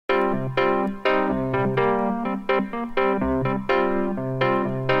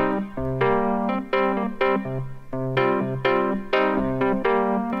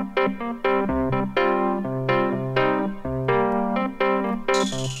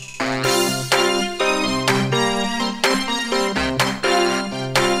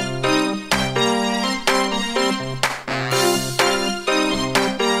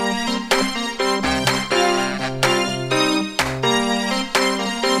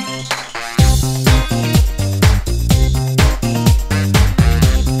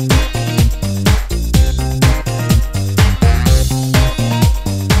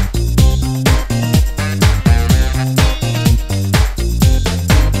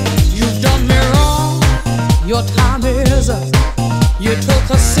Your time is up. You took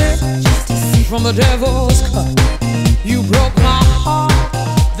a sip from the devil's cup. You broke my heart.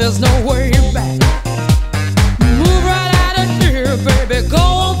 There's no way back. Move right out of here, baby.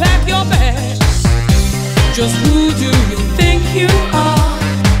 Go pack your bags. Just who do you think you are?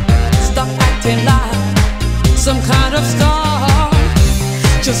 Stop acting like some kind of star.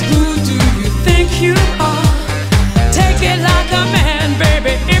 Just who do you think you are? Take it like a man,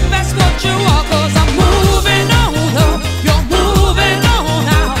 baby, if that's what you are. 'Cause I'm moving on up. You're moving on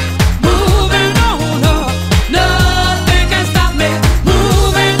out. Moving on up. Nothing can stop me.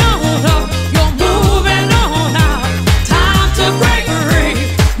 Moving on up. You're moving on out. Time to break free.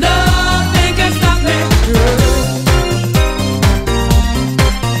 Nothing can stop me.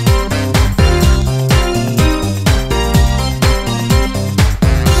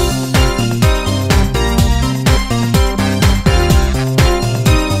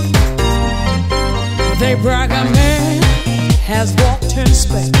 They brag a man has walked in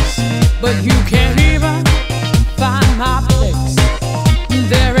space, but you can't even find my place.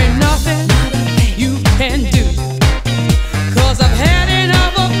 There ain't nothing you can do, 'cause I've had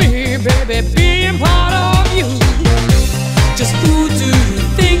enough of me, baby.